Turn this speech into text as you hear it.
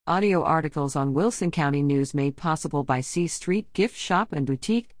audio articles on Wilson County News made possible by C Street Gift Shop and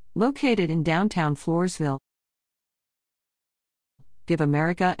Boutique, located in downtown Floresville. Give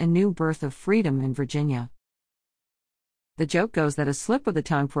America a new birth of freedom in Virginia. The joke goes that a slip of the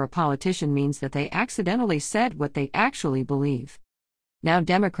tongue for a politician means that they accidentally said what they actually believe. Now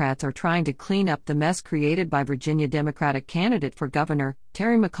Democrats are trying to clean up the mess created by Virginia Democratic candidate for governor,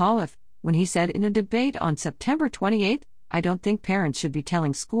 Terry McAuliffe, when he said in a debate on September 28, "I don't think parents should be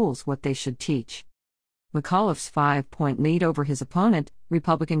telling schools what they should teach." McAuliffe's 5-point lead over his opponent,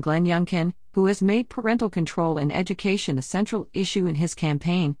 Republican Glenn Youngkin, who has made parental control in education a central issue in his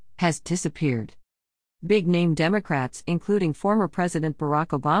campaign, has disappeared. Big-name Democrats, including former President Barack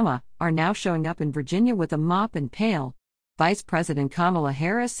Obama, are now showing up in Virginia with a mop and pail. Vice President Kamala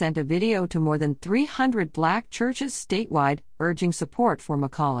Harris sent a video to more than 300 black churches statewide, urging support for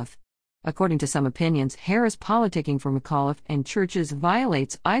McAuliffe. According to some opinions, Harris politicking for McAuliffe and churches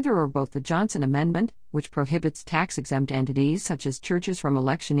violates either or both the Johnson Amendment, which prohibits tax-exempt entities such as churches from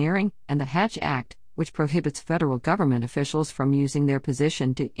electioneering, and the Hatch Act, which prohibits federal government officials from using their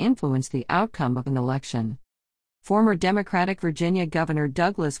position to influence the outcome of an election. Former Democratic Virginia Governor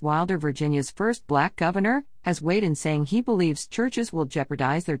Douglas Wilder, Virginia's first black governor, has weighed in saying he believes churches will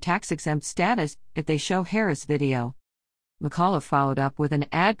jeopardize their tax-exempt status if they show Harris' video. McAuliffe followed up with an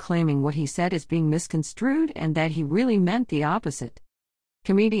ad claiming what he said is being misconstrued and that he really meant the opposite.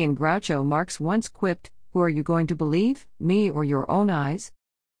 Comedian Groucho Marx once quipped, "Who are you going to believe, me or your own eyes?"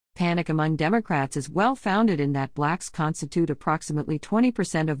 Panic among Democrats is well-founded in that blacks constitute approximately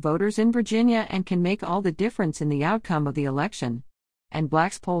 20% of voters in Virginia and can make all the difference in the outcome of the election. And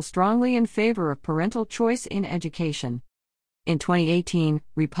blacks poll strongly in favor of parental choice in education. In 2018,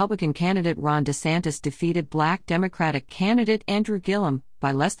 Republican candidate Ron DeSantis defeated black Democratic candidate Andrew Gillum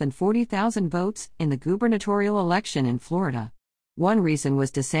by less than 40,000 votes in the gubernatorial election in Florida. One reason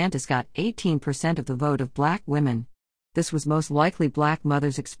was DeSantis got 18% of the vote of black women. This was most likely black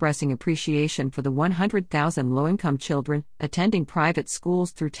mothers expressing appreciation for the 100,000 low-income children attending private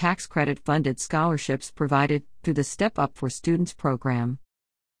schools through tax credit-funded scholarships provided through the Step Up for Students program.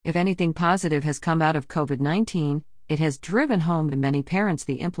 If anything positive has come out of COVID-19, it has driven home to many parents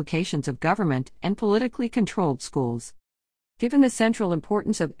the implications of government and politically controlled schools. Given the central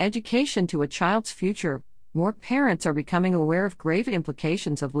importance of education to a child's future, more parents are becoming aware of grave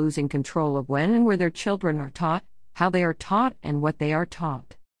implications of losing control of when and where their children are taught, how they are taught, and what they are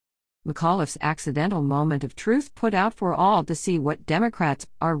taught. McAuliffe's accidental moment of truth put out for all to see what Democrats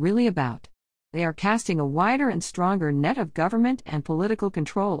are really about. They are casting a wider and stronger net of government and political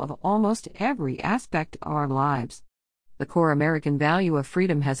control of almost every aspect of our lives. The core American value of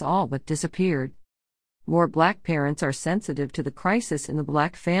freedom has all but disappeared. More black parents are sensitive to the crisis in the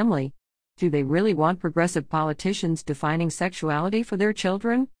black family. Do they really want progressive politicians defining sexuality for their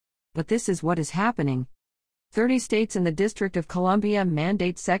children? But this is what is happening. 30 states and the District of Columbia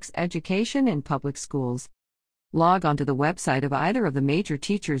mandate sex education in public schools. Log onto the website of either of the major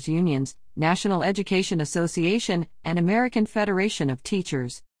teachers' unions, National Education Association and American Federation of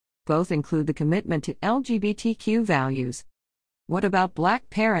Teachers. Both include the commitment to LGBTQ values. What about black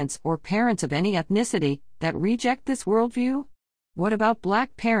parents or parents of any ethnicity that reject this worldview? What about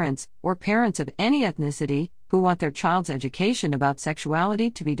black parents or parents of any ethnicity who want their child's education about sexuality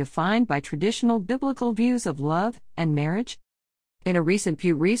to be defined by traditional biblical views of love and marriage? In a recent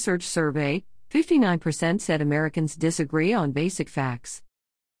Pew Research survey, 59% said Americans disagree on basic facts.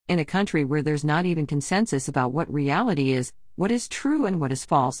 In a country where there's not even consensus about what reality is, what is true and what is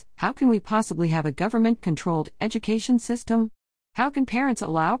false, how can we possibly have a government-controlled education system? How can parents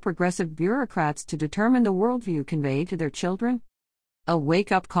allow progressive bureaucrats to determine the worldview conveyed to their children? A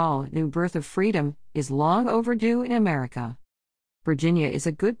wake-up call, new birth of freedom, is long overdue in America. Virginia is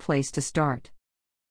a good place to start.